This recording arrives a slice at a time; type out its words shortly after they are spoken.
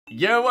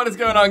Yo, what is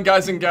going on,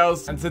 guys and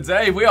girls? And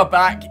today we are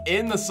back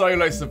in the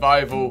solo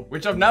survival,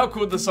 which I've now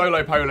called the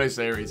Solo Polo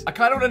series. I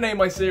kind of want to name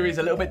my series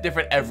a little bit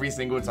different every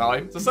single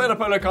time. So Solo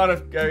Polo kind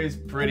of goes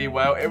pretty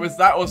well. It was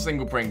that or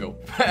Single Pringle.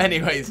 But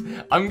anyways,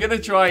 I'm going to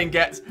try and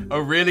get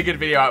a really good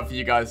video out for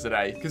you guys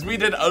today, because we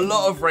did a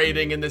lot of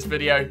raiding in this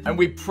video and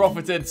we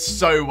profited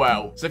so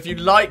well. So if you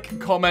like,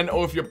 comment,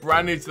 or if you're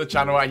brand new to the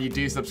channel and you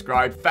do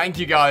subscribe, thank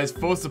you guys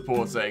for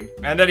supporting.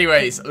 And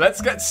anyways,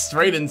 let's get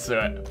straight into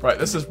it. Right,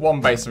 this is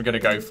one base I'm going to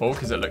go for,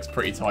 because it looks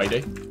pretty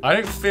tidy.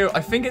 I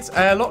think it's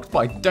airlocked, but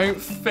I don't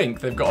think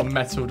they've got a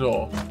metal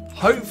door.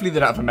 Hopefully they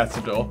don't have a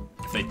metal door.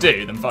 If they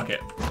do, then fuck it.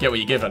 Get what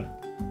you're given.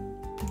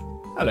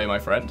 Hello, my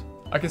friend.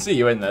 I can see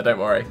you in there, don't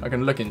worry. I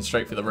can look in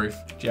straight through the roof.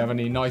 Do you have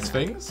any nice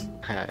things?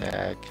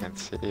 I can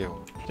see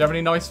you. Do you have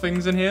any nice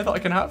things in here that I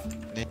can have?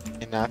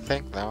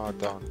 Nothing? No, I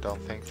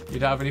don't think so. You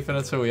don't have anything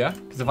at all, yeah?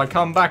 Because if I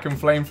come back and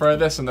flamethrow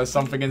this and there's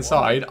something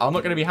inside, I'm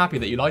not going to be happy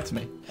that you lied to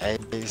me.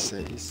 It's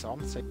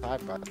something,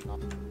 but not.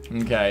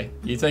 Okay,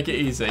 you take it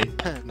easy.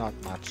 Not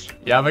much.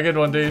 Yeah, have a good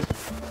one, dude.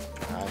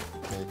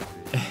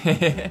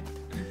 Maybe.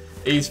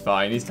 He's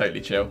fine, he's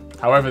totally chill.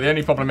 However, the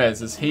only problem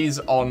is he's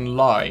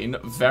online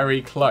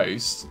very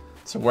close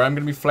to where I'm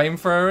going to be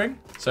flamethrowing.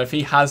 So if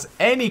he has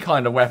any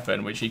kind of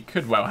weapon, which he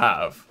could well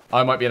have,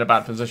 I might be in a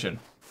bad position.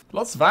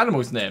 Lots of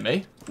animals near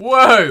me.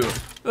 Whoa!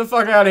 Get the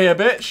fuck out of here,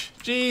 bitch.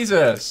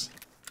 Jesus.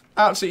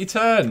 Absolutely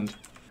turned.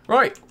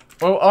 Right.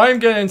 Well, I'm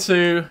going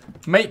to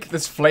make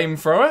this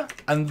flamethrower,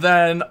 and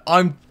then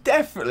I'm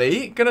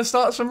definitely going to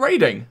start some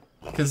raiding,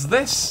 because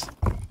this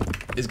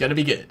is going to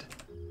be good.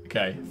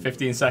 Okay,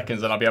 15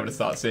 seconds and I'll be able to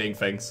start seeing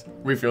things.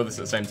 Refuel this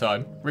at the same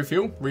time.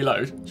 Refuel,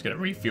 reload. Just going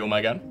to refuel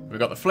my gun. We've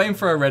got the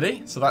flamethrower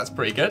ready, so that's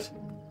pretty good.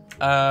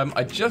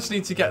 I just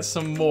need to get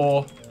some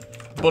more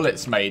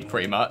bullets made,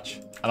 pretty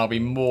much, and I'll be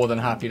more than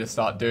happy to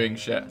start doing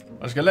shit.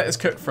 I'm just going to let this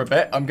cook for a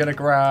bit. I'm going to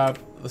grab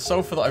the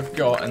sulfur that I've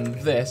got and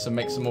this and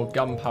make some more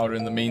gunpowder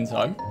in the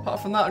meantime.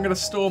 Apart from that, I'm going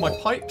to store my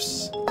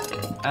pipes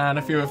and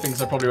a few other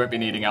things I probably won't be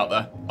needing out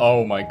there.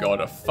 Oh my god,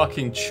 a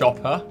fucking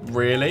chopper?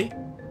 Really?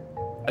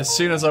 As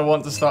soon as I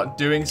want to start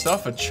doing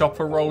stuff, a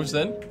chopper rolls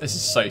in. This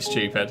is so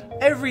stupid.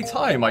 Every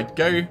time I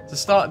go to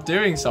start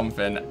doing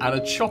something and a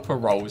chopper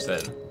rolls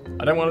in.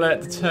 I don't want to let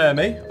it deter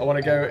me. I want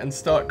to go and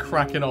start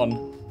cracking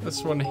on.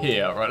 This one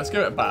here. Right, let's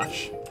go at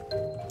bash.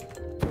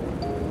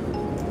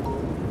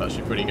 That's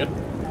actually pretty good.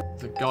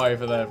 There's a guy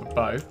over there with a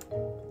bow.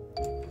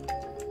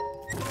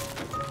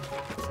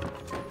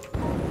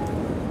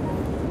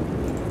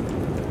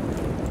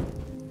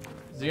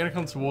 Is he going to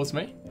come towards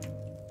me?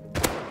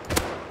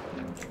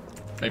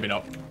 Maybe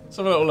not. Let's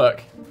have a little look.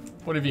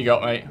 What have you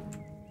got, mate?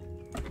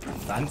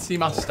 Fancy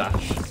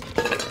mustache.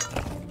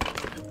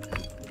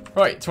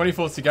 Right,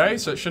 24 to go,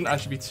 so it shouldn't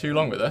actually be too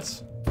long with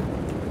this.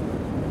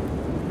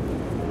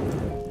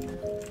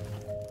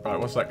 Right,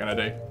 what's that going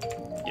to do?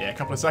 Yeah, a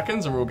couple of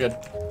seconds and we're all good.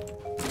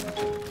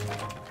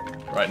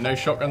 Right, no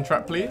shotgun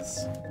trap,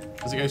 please.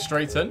 Does it go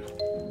straight in?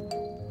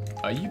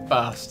 Oh, you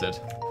bastard.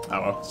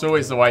 Oh well, it's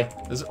always the way.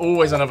 There's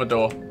always another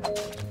door.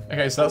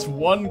 Okay, so that's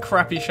one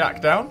crappy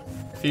shack down.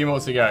 A few more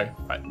to go.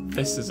 Right,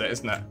 this is it,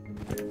 isn't it?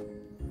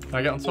 Can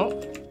I get on top?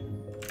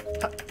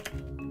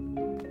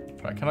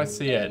 Right, can I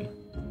see in?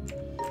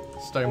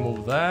 Stone wall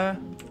there.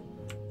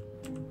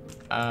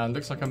 And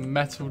looks like a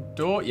metal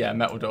door. Yeah,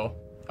 metal door.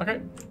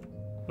 Okay.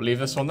 We'll leave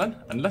this one then.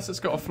 Unless it's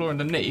got a floor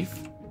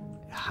underneath.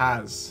 It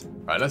has.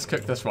 Right, let's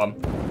cook this one.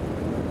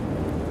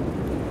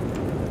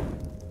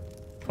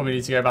 Probably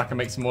need to go back and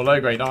make some more low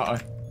grade,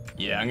 aren't I?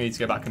 Yeah, I'm going to need to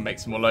go back and make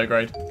some more low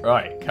grade.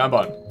 Right, come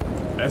on.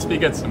 Let's be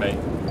good to me.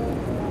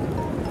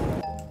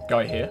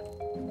 Guy here.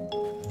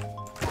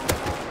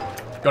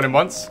 Got him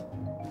once.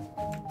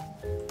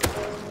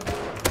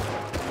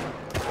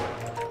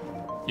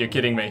 You're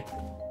kidding me.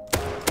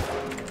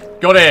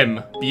 Got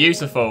him.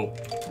 Beautiful.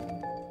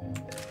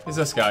 Who's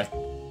this guy?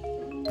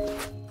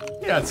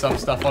 He had some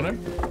stuff on him.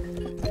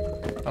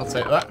 I'll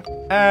take that.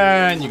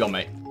 And you gone,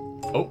 mate.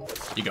 Oh,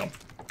 you gone.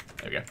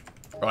 There we go.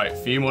 Right, a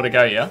few more to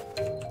go, yeah?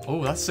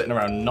 Oh, that's sitting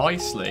around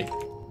nicely.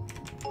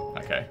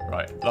 Okay,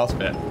 right. Last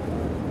bit.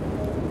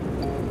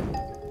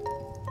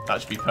 That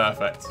should be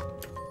perfect.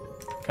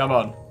 Come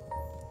on.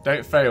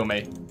 Don't fail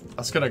me.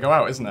 That's going to go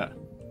out, isn't it?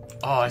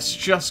 Oh, it's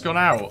just gone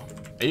out.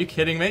 Are you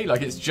kidding me?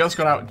 Like, it's just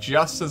gone out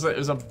just as it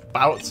was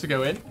about to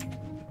go in?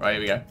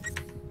 Right, here we go.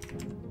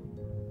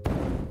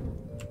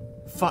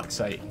 Fuck's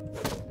sake.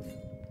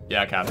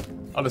 Yeah, I can.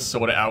 I'll just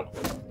sort it out.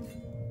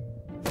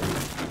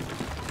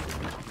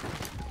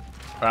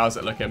 How's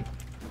it looking?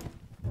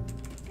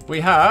 We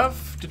have...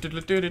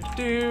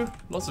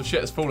 lots of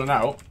shit has fallen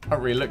out.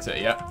 Haven't really looked at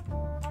it yet.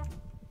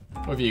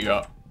 What have you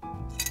got?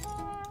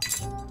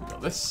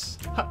 Got this.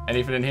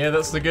 Anything in here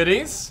that's the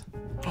goodies?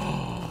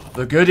 Oh,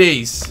 the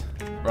goodies.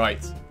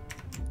 Right.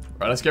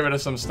 Right, let's get rid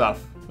of some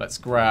stuff. Let's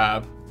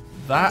grab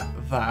that.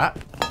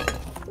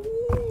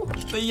 Ooh,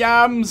 the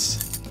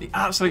yams. The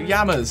absolute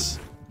yammers.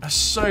 Are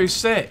so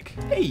sick.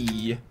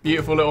 Hey.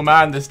 Beautiful little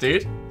man, this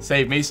dude.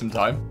 Saved me some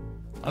time.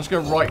 I'm just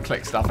going to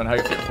right-click stuff and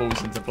hope it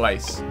falls into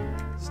place.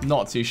 It's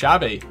not too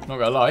shabby. Not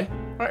going to lie.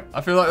 Right,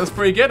 I feel like that's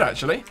pretty good,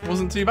 actually.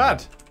 Wasn't too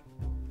bad.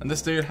 And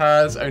this dude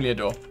has only a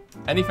door.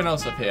 Anything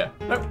else up here?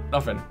 Nope,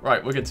 nothing.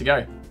 Right, we're good to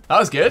go. That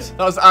was good. That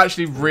was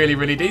actually really,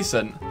 really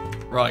decent.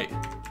 Right.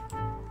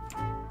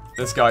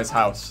 This guy's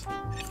house.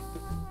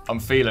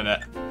 I'm feeling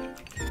it.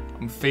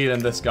 I'm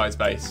feeling this guy's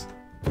base.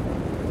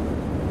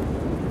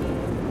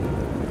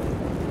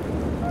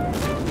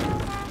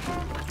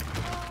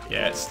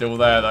 Yeah, it's still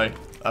there, though.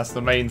 That's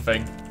the main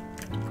thing.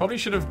 Probably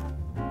should have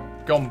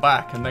gone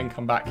back and then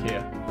come back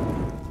here.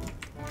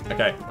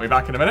 Okay, we'll be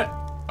back in a minute.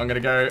 I'm going to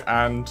go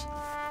and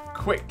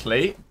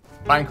quickly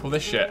bank all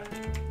this shit.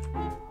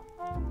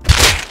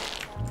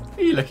 What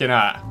are you looking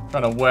at?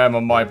 Trying to worm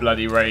on my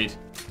bloody raid.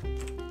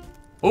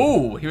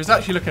 Ooh, he was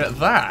actually looking at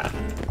that.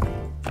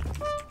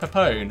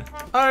 Capone.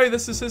 Oh,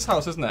 this is his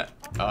house, isn't it?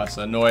 Oh, that's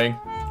annoying.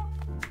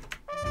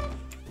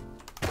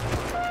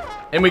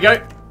 In we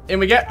go. In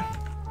we get.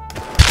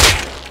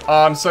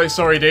 Oh, I'm so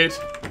sorry, dude.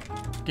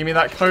 Give me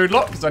that code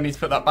lock, because I need to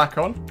put that back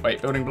on.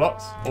 Wait, building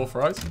blocks.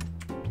 Authorized.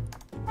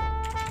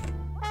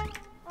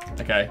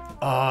 Okay.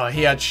 Oh,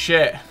 he had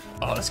shit.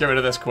 Oh, let's get rid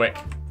of this quick.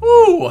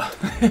 Ooh.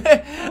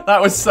 That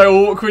was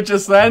so awkward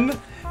just then.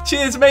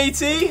 Cheers,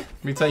 matey.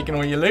 Be taking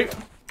all your loot.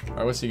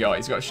 Alright, what's he got?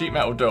 He's got a sheet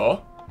metal door,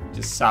 which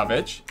is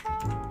savage.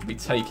 Be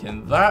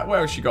taking that. What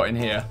else you got in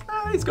here?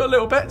 He's got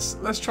little bits.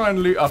 Let's try and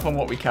loot up on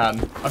what we can.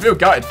 I feel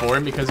gutted for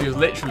him because he was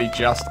literally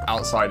just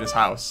outside his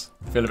house.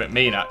 I feel a bit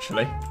mean,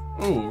 actually.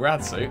 Ooh,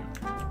 rad suit.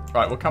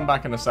 Right, we'll come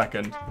back in a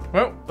second.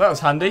 Well, that was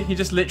handy. He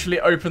just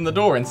literally opened the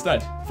door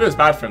instead. Feels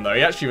bad for him, though.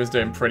 He actually was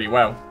doing pretty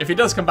well. If he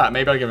does come back,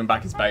 maybe I'll give him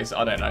back his base.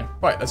 I don't know.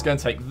 Right, let's go and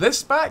take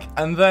this back.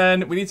 And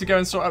then we need to go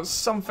and sort out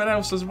something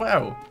else as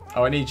well.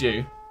 Oh, I need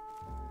you.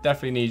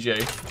 Definitely need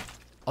you.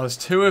 Oh, there's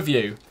two of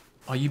you.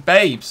 Oh, you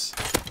babes.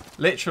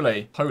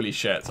 Literally. Holy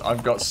shit.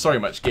 I've got so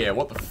much gear.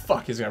 What the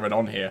fuck is going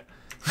on here?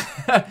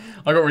 I've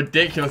got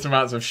ridiculous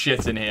amounts of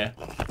shit in here.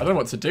 I don't know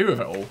what to do with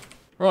it all.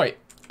 Right.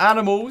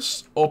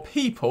 Animals or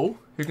people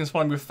who can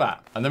spawn with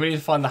fat. And then we need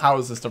to find the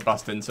houses to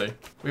bust into.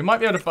 We might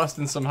be able to bust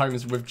in some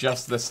homes with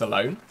just this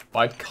alone. But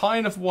I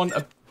kind of want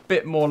a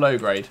bit more low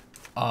grade.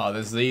 Ah,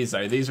 there's these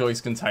though. These always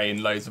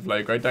contain loads of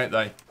low grade, don't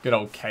they? Good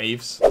old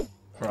caves.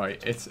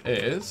 Right, it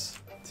is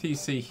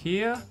TC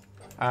here.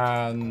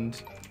 And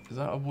is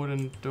that a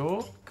wooden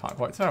door? Can't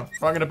quite tell. Right,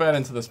 I'm going to burn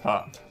into this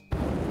part.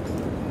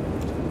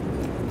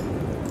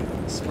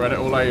 Spread it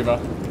all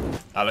over.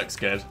 That looks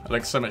good. It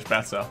looks so much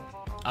better.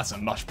 That's a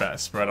much better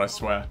spread, I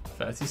swear.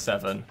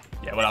 37.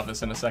 Yeah, we'll have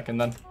this in a second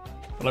then.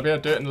 Will I be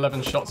able to do it in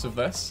 11 shots of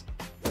this?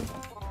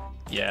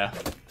 Yeah.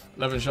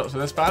 11 shots of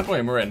this bad boy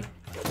and we're in.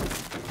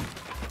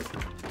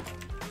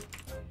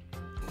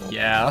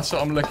 Yeah, that's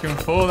what I'm looking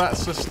for.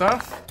 That's the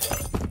stuff.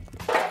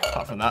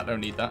 Apart from that, don't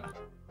need that.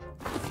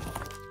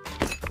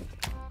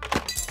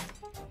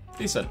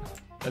 Decent.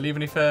 Do I leave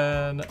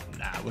anything?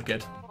 Nah, we're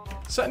good.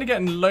 Certainly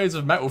getting loads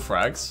of metal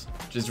frags,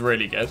 which is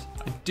really good.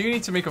 I do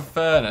need to make a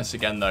furnace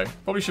again, though.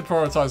 Probably should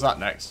prioritize that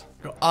next.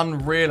 Got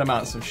unreal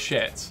amounts of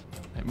shit.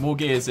 More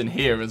gears in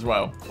here as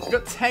well. We've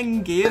got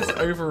 10 gears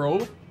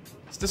overall.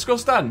 It's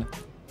disgusting.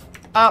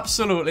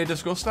 Absolutely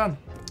disgusting.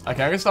 Okay, I'm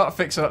going to start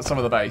fixing up some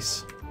of the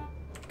base.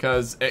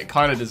 Because it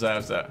kind of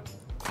deserves it.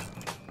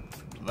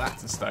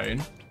 That's a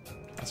stone.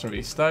 That's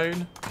already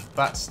stone.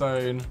 That's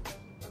stone.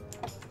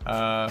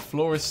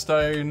 Floor is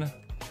stone.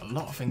 A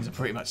lot of things are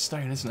pretty much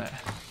stone, isn't it?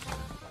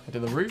 I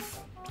did the roof.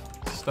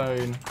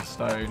 Stone,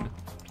 stone,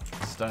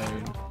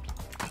 stone,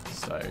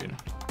 stone,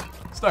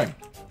 stone.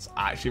 It's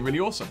actually really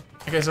awesome.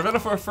 Okay, so I've been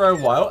off for a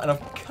while and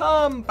I've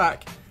come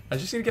back. I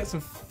just need to get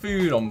some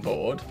food on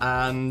board.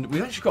 And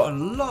we've actually got a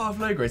lot of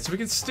low grade, so we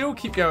can still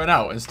keep going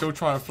out and still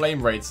try and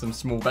flame raid some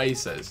small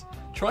bases.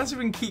 Try and see if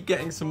we can keep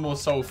getting some more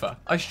sulfur.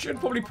 I should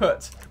probably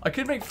I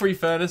could make 3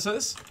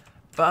 furnaces.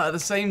 But at the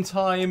same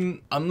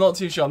time, I'm not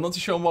too sure. I'm not too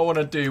sure what I want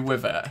to do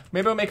with it.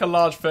 Maybe I'll make a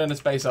large furnace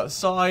base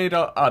outside.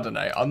 I don't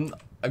know. I'm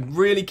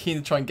really keen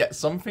to try and get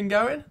something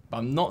going. But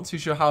I'm not too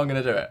sure how I'm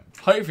going to do it.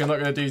 Hopefully I'm not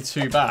going to do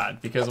too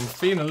bad. Because I'm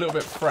feeling a little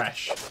bit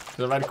fresh.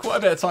 Because I've had quite a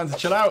bit of time to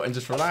chill out and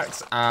just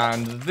relax.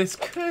 And this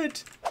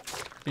could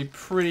be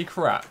pretty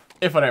crap.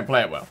 If I don't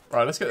play it well.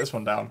 Right, let's get this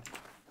one down.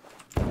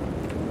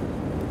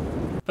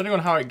 Depending on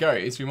how it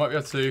goes, we might be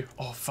able to...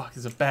 Oh, fuck,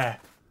 there's a bear.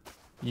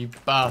 You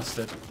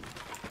bastard.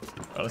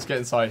 Right, let's get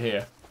inside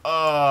here.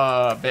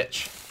 Ah,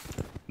 bitch.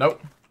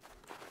 Nope.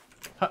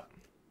 Huh.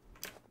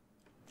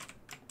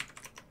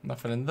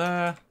 Nothing in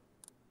there.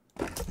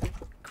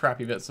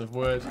 Crappy bits of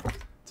wood.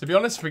 To be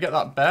honest, if we get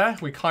that bear,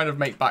 we kind of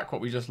make back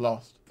what we just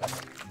lost.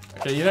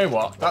 Okay, you know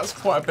what? That's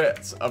quite a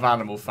bit of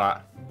animal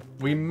fat.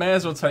 We may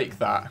as well take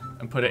that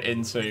and put it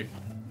into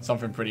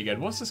something pretty good.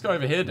 What's this guy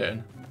over here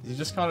doing? Is he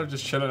just kind of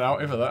just chilling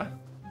out over there?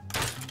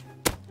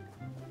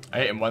 I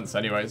hit him once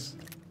anyways.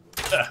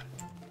 Ugh.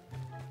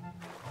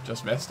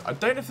 Just missed. I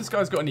don't know if this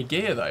guy's got any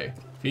gear, though.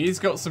 If he's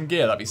got some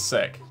gear, that'd be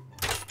sick.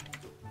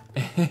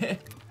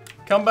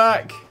 Come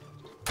back.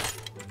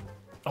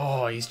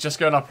 Oh, he's just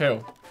going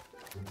uphill.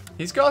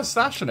 He's got a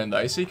stash on him,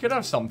 though, so he could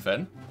have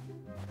something.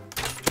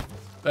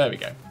 There we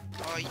go.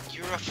 Oh,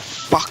 you're a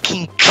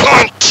fucking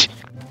cunt!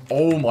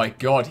 Oh my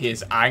god, he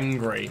is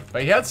angry.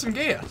 But he had some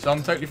gear, so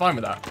I'm totally fine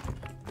with that.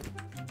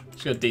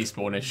 Just gonna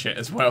despawn his shit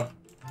as well.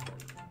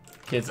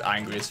 Kid's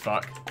angry as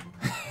fuck.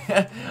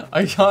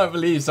 I can't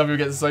believe some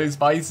people get so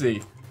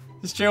spicy.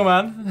 Just chill,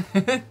 man.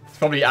 He's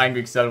probably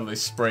angry because he had all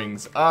those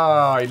springs.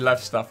 Ah, he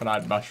left stuff and I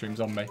had mushrooms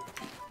on me.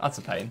 That's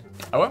a pain.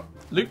 Oh well,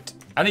 loot.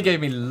 And he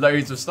gave me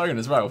loads of stone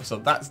as well, so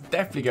that's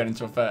definitely going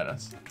into a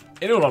furnace.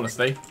 In all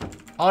honesty,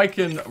 I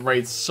can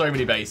raid so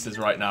many bases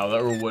right now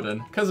that are all wooden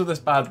because of this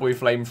bad boy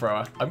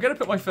flamethrower. I'm going to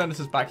put my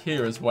furnaces back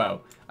here as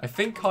well. I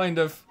think kind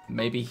of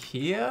maybe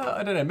here?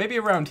 I don't know, maybe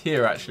around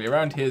here actually.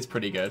 Around here is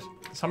pretty good.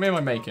 So how many am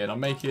I making?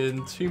 I'm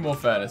making 2 more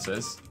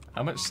furnaces.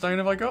 How much stone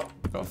have I got?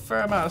 I've got a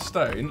fair amount of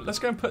stone. Let's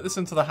go and put this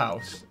into the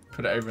house.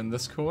 Put it over in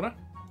this corner.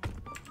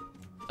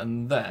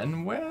 And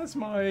then, where's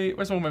all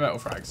my metal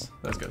frags?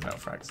 Let's go with metal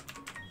frags.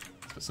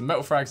 Let's put some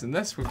metal frags in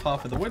this with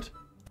half of the wood.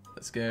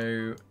 Let's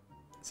go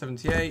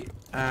 78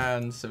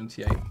 and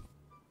 78.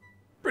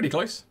 Pretty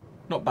close.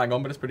 Not bang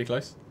on, but it's pretty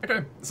close.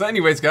 Okay, so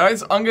anyways,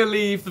 guys, I'm going to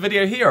leave the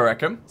video here, I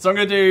reckon. So I'm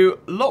going to do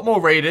a lot more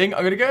raiding.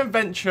 I'm going to go and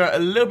venture a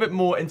little bit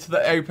more into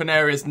the open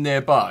areas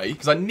nearby,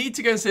 because I need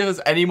to go and see if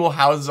there's any more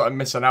houses that I'm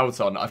missing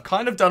out on. I've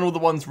kind of done all the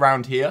ones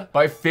around here, but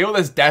I feel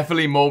there's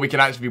definitely more we can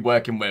actually be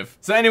working with.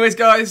 So anyways,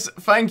 guys,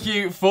 thank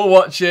you for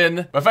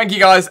watching. Well, thank you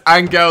guys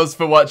and girls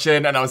for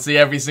watching, and I'll see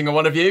every single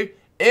one of you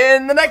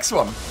in the next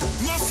one. My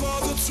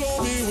father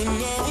told me when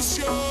I was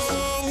young,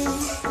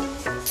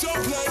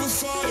 don't play with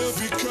fire,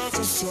 be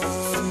careful,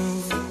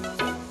 son.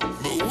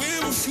 But we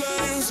were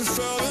flames and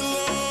fell in love.